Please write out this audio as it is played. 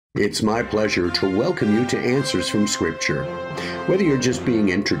It's my pleasure to welcome you to Answers from Scripture. Whether you're just being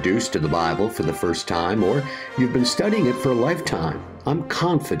introduced to the Bible for the first time or you've been studying it for a lifetime, I'm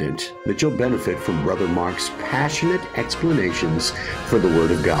confident that you'll benefit from Brother Mark's passionate explanations for the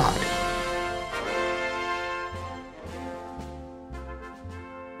Word of God.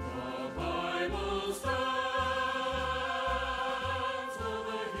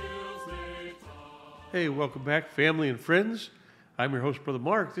 Hey, welcome back, family and friends. I'm your host, Brother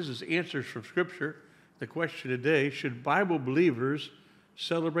Mark. This is Answers from Scripture. The question today, should Bible believers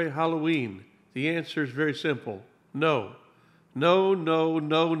celebrate Halloween? The answer is very simple. No. No, no,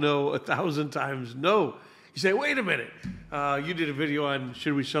 no, no, 1,000 times no. You say, wait a minute. You did a video on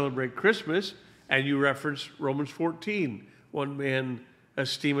should we celebrate Christmas, and you referenced Romans 14. One man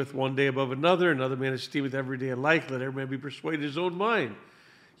esteemeth one day above another man esteemeth every day alike. Let every man be persuaded in his own mind.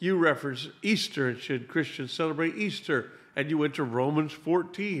 You referenced Easter, and should Christians celebrate Easter? And you went to Romans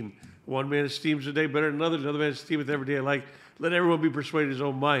 14. One man esteems a day better than another man esteemeth every day alike. Let everyone be persuaded in his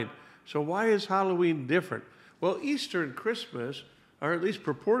own mind. So why is Halloween different? Well, Easter and Christmas are at least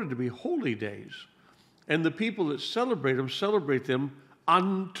purported to be holy days. And the people that celebrate them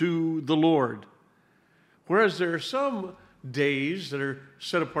unto the Lord. Whereas there are some days that are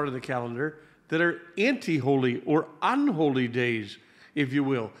set apart in the calendar that are anti-holy or unholy days, if you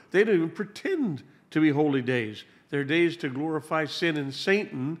will. They don't even pretend to be holy days. They're days to glorify sin and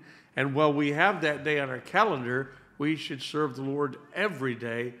Satan, and while we have that day on our calendar, we should serve the Lord every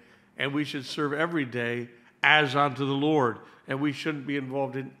day, and we should serve every day as unto the Lord, and we shouldn't be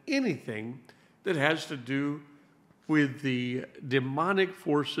involved in anything that has to do with the demonic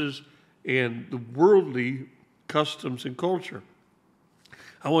forces and the worldly customs and culture.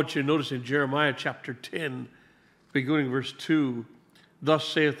 I want you to notice in Jeremiah chapter 10, beginning verse 2, thus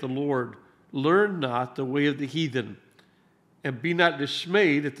saith the Lord, learn not the way of the heathen, and be not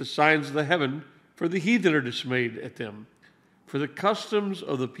dismayed at the signs of the heaven, for the heathen are dismayed at them. For the customs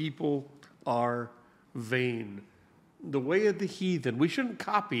of the people are vain. The way of the heathen. We shouldn't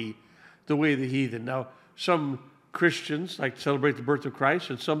copy the way of the heathen. Now, some Christians like to celebrate the birth of Christ,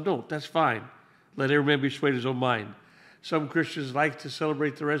 and some don't. That's fine. Let every man be persuaded in his own mind. Some Christians like to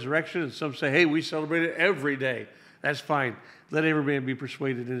celebrate the resurrection, and some say, hey, we celebrate it every day. That's fine. Let every man be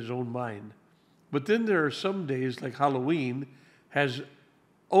persuaded in his own mind. But then there are some days, like Halloween, has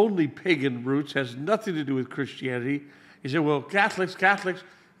only pagan roots, has nothing to do with Christianity. You say, well, Catholicism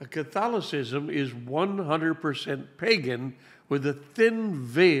is 100% pagan with a thin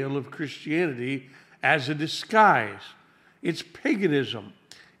veil of Christianity as a disguise. It's paganism,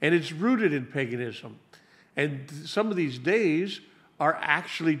 and it's rooted in paganism. And some of these days are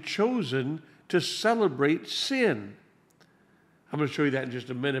actually chosen to celebrate sin. I'm going to show you that in just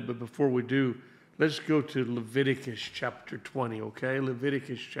a minute, but before we do, let's go to Leviticus chapter 20, okay?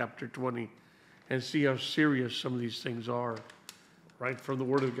 Leviticus chapter 20, and see how serious some of these things are, right from the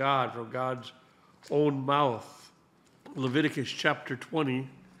Word of God, from God's own mouth. Leviticus chapter 20,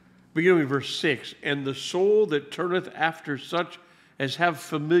 beginning with verse 6, and the soul that turneth after such as have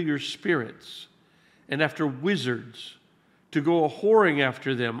familiar spirits, and after wizards, to go a-whoring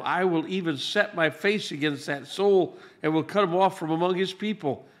after them, I will even set my face against that soul, and will cut him off from among his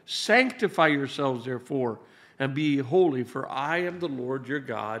people. Sanctify yourselves, therefore, and be holy, for I am the Lord your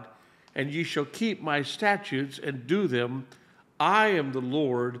God, and ye shall keep my statutes and do them. I am the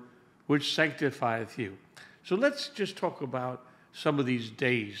Lord which sanctifieth you. So let's just talk about some of these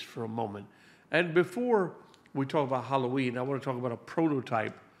days for a moment. And before we talk about Halloween, I want to talk about a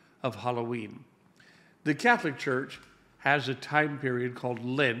prototype of Halloween. The Catholic Church has a time period called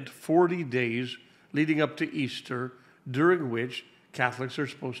Lent, 40 days leading up to Easter, during which Catholics are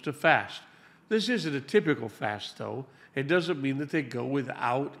supposed to fast. This isn't a typical fast, though. It doesn't mean that they go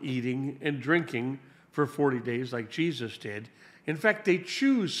without eating and drinking for 40 days like Jesus did. In fact, they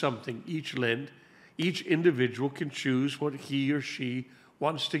choose something each Lent. Each individual can choose what he or she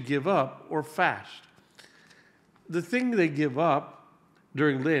wants to give up or fast. The thing they give up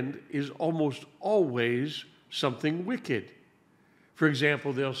during Lent is almost always something wicked. For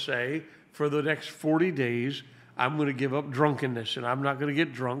example, they'll say, for the next 40 days, I'm going to give up drunkenness, and I'm not going to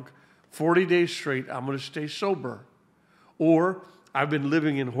get drunk. 40 days straight, I'm going to stay sober. Or, I've been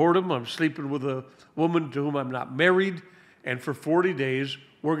living in whoredom, I'm sleeping with a woman to whom I'm not married, and for 40 days,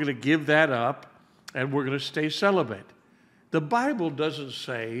 we're going to give that up, and we're going to stay celibate. The Bible doesn't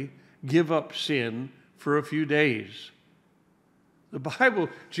say, give up sin for a few days. The Bible,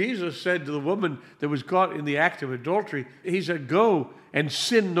 Jesus said to the woman that was caught in the act of adultery, he said, go and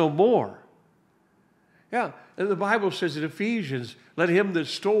sin no more. Yeah, and the Bible says in Ephesians, let him that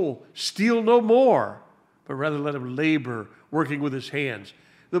stole steal no more, but rather let him labor, working with his hands.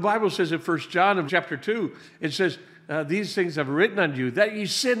 The Bible says in 1 John in chapter 2, it says, these things I've written unto you, that ye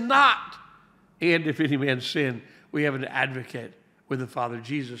sin not. And if any man sin, we have an advocate with the Father,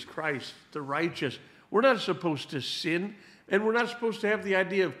 Jesus Christ, the righteous. We're not supposed to sin, and we're not supposed to have the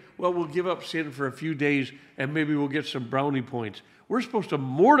idea of, well, we'll give up sin for a few days and maybe we'll get some brownie points. We're supposed to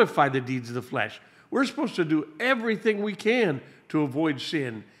mortify the deeds of the flesh. We're supposed to do everything we can to avoid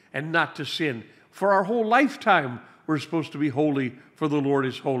sin and not to sin. For our whole lifetime, we're supposed to be holy, for the Lord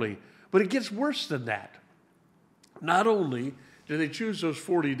is holy. But it gets worse than that. Not only do they choose those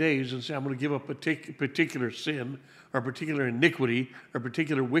 40 days and say, I'm going to give up a particular sin or particular iniquity or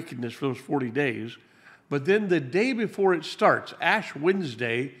particular wickedness for those 40 days, but then the day before it starts, Ash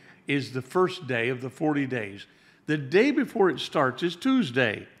Wednesday is the first day of the 40 days. The day before it starts is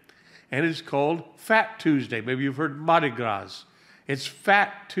Tuesday, and it's called Fat Tuesday. Maybe you've heard Mardi Gras. It's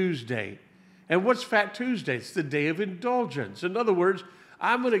Fat Tuesday. And what's Fat Tuesday? It's the day of indulgence. In other words,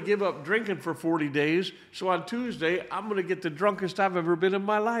 I'm going to give up drinking for 40 days, so on Tuesday, I'm going to get the drunkest I've ever been in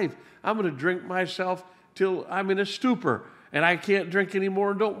my life. I'm going to drink myself till I'm in a stupor, and I can't drink anymore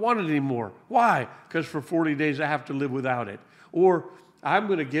and don't want it anymore. Why? Because for 40 days I have to live without it. Or I'm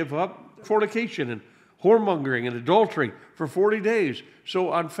going to give up fornication and whoremongering and adultery for 40 days. So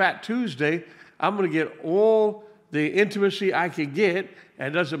on Fat Tuesday, I'm going to get all the intimacy I can get, and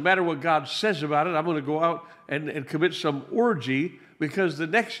it doesn't matter what God says about it. I'm going to go out and commit some orgy, because the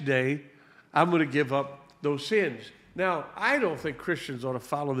next day I'm going to give up those sins. Now, I don't think Christians ought to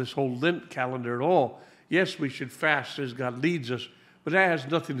follow this whole Lent calendar at all. Yes, we should fast as God leads us, but that has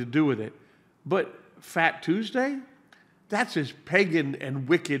nothing to do with it. But Fat Tuesday, that's as pagan and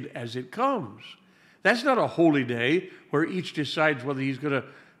wicked as it comes. That's not a holy day where each decides whether he's going to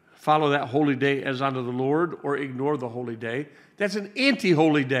follow that holy day as unto the Lord or ignore the holy day. That's an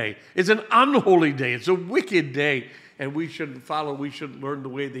anti-holy day. It's an unholy day. It's a wicked day. And we shouldn't follow. We shouldn't learn the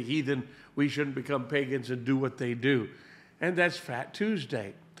way of the heathen. We shouldn't become pagans and do what they do. And that's Fat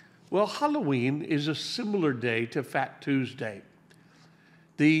Tuesday. Well, Halloween is a similar day to Fat Tuesday.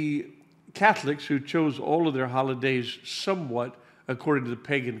 The Catholics, who chose all of their holidays somewhat according to the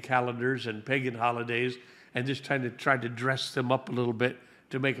pagan calendars and pagan holidays, and just tried to dress them up a little bit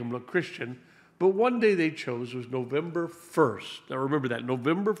to make them look Christian. But one day they chose was November 1st. Now remember that,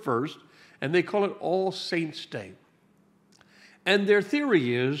 November 1st, and they call it All Saints' Day. And their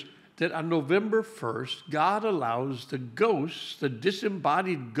theory is that on November 1st, God allows the ghosts, the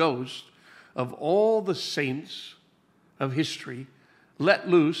disembodied ghosts of all the saints of history, let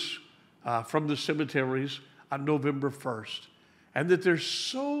loose from the cemeteries on November 1st. And that there's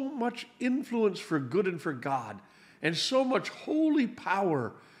so much influence for good and for God, and so much holy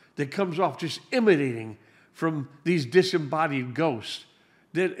power that comes off just emanating from these disembodied ghosts,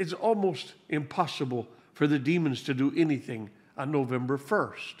 that it's almost impossible for the demons to do anything on November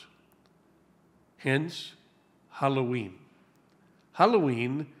 1st. Hence, Halloween.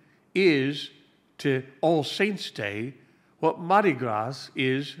 Halloween is to All Saints' Day what Mardi Gras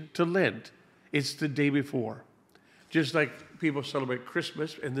is to Lent. It's the day before. Just like people celebrate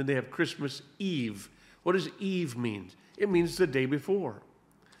Christmas and then they have Christmas Eve. What does Eve mean? It means the day before.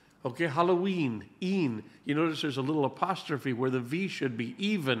 Okay, Halloween, een. You notice there's a little apostrophe where the V should be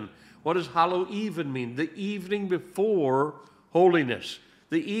even. What does Hallow even mean? The evening before holiness.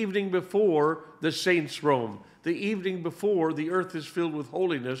 The evening before the saints roam. The evening before the earth is filled with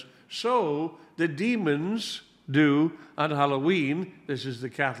holiness. So the demons do on Halloween, this is the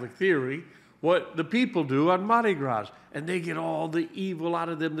Catholic theory, what the people do on Mardi Gras. And they get all the evil out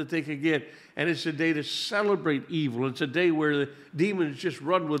of them that they could get. And it's a day to celebrate evil. It's a day where the demons just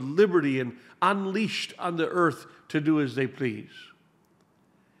run with liberty and unleashed on the earth to do as they please.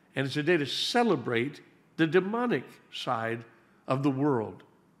 And it's a day to celebrate the demonic side of the world.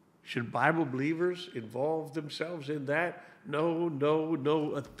 Should Bible believers involve themselves in that? No, no, no,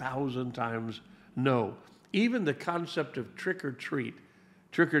 1,000 times no. Even the concept of trick or treat.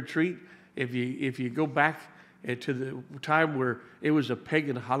 Trick or treat, if you go back to the time where it was a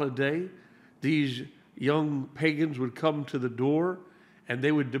pagan holiday, these young pagans would come to the door and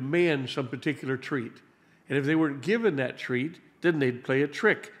they would demand some particular treat. And if they weren't given that treat, then they'd play a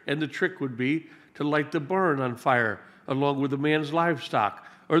trick. And the trick would be to light the barn on fire along with the man's livestock.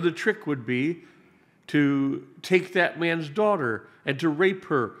 Or the trick would be to take that man's daughter and to rape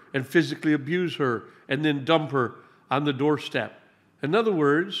her and physically abuse her and then dump her on the doorstep. In other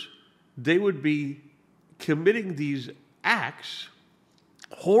words, they would be committing these acts,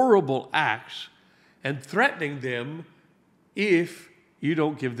 horrible acts, and threatening them if you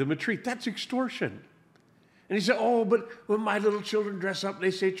don't give them a treat. That's extortion. And he said, oh, but when my little children dress up,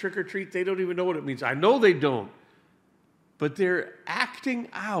 they say trick or treat, they don't even know what it means. I know they don't. but they're acting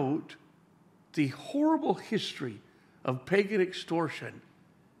out the horrible history of pagan extortion.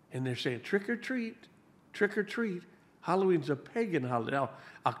 And they're saying, trick or treat, trick or treat. Halloween's a pagan holiday. Now,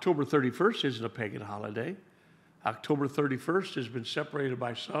 October 31st isn't a pagan holiday. October 31st has been separated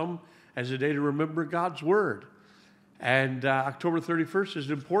by some as a day to remember God's word. And October 31st is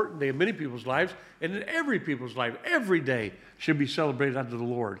an important day in many people's lives, and in every people's life. Every day should be celebrated unto the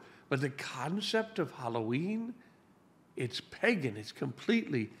Lord. But the concept of Halloween, it's pagan. It's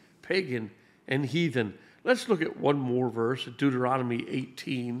completely pagan and heathen. Let's look at one more verse, Deuteronomy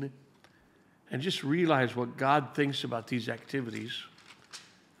 18, and just realize what God thinks about these activities.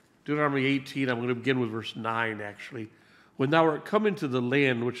 Deuteronomy 18, I'm going to begin with verse 9, actually. When thou art come into the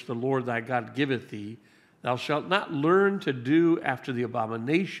land which the Lord thy God giveth thee, thou shalt not learn to do after the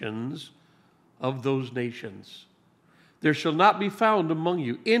abominations of those nations. There shall not be found among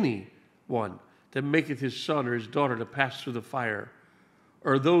you any one that maketh his son or his daughter to pass through the fire,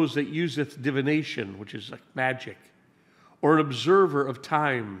 or those that useth divination, which is like magic, or an observer of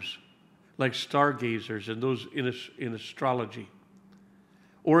times, like stargazers and those in astrology,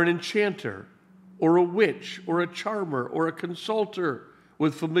 or an enchanter, or a witch, or a charmer, or a consulter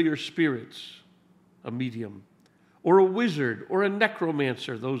with familiar spirits, a medium, or a wizard, or a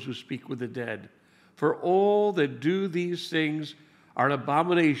necromancer, those who speak with the dead. For all that do these things are an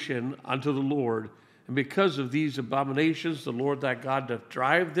abomination unto the Lord. And because of these abominations, the Lord thy God doth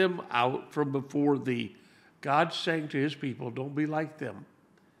drive them out from before thee. God's saying to his people, don't be like them.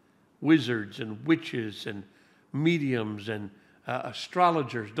 Wizards and witches and mediums and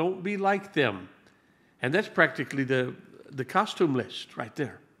astrologers, don't be like them. And that's practically the costume list right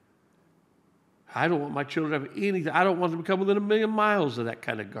there. I don't want my children to have anything. I don't want them to come within 1,000,000 miles of that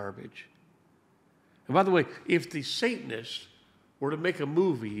kind of garbage. And by the way, if the Satanists were to make a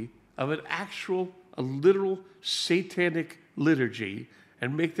movie of a literal satanic liturgy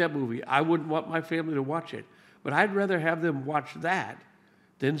and make that movie, I wouldn't want my family to watch it. But I'd rather have them watch that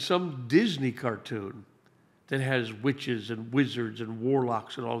than some Disney cartoon that has witches and wizards and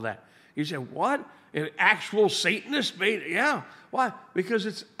warlocks and all that. You say, what? An actual Satanist made it? Yeah. Why? Because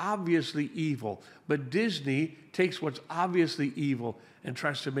it's obviously evil. But Disney takes what's obviously evil and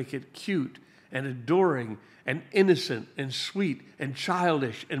tries to make it cute and adoring and innocent and sweet and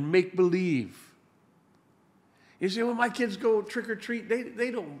childish and make-believe. You say, well, my kids go trick-or-treat.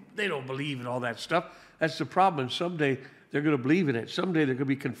 They don't believe in all that stuff. That's the problem. And someday they're going to believe in it. Someday they're going to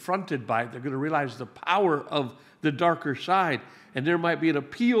be confronted by it. They're going to realize the power of the darker side. And there might be an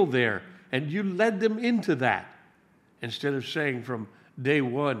appeal there. And you led them into that. Instead of saying from day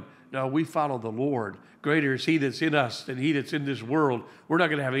one, no, we follow the Lord. Greater is he that's in us than he that's in this world. We're not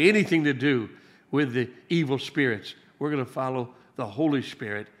going to have anything to do with the evil spirits. We're going to follow the Holy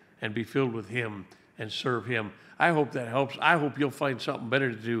Spirit and be filled with him and serve him. I hope that helps. I hope you'll find something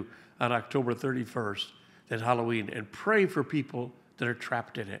better to do on October 31st than Halloween. And pray for people that are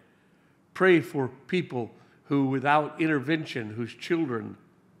trapped in it. Pray for people who, without intervention, whose children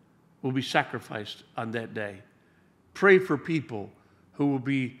will be sacrificed on that day. Pray for people who will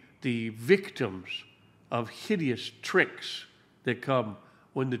be the victims of hideous tricks that come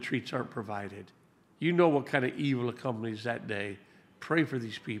when the treats aren't provided. You know what kind of evil accompanies that day. Pray for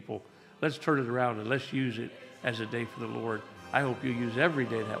these people. Let's turn it around and let's use it as a day for the Lord. I hope you use every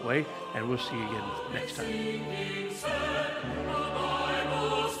day that way, and we'll see you again next time.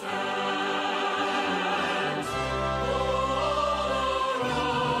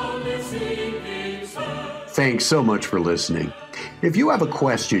 Thanks so much for listening. If you have a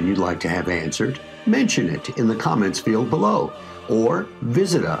question you'd like to have answered, mention it in the comments field below, or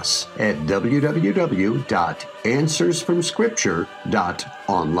visit us at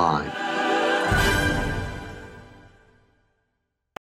www.answersfromscripture.online.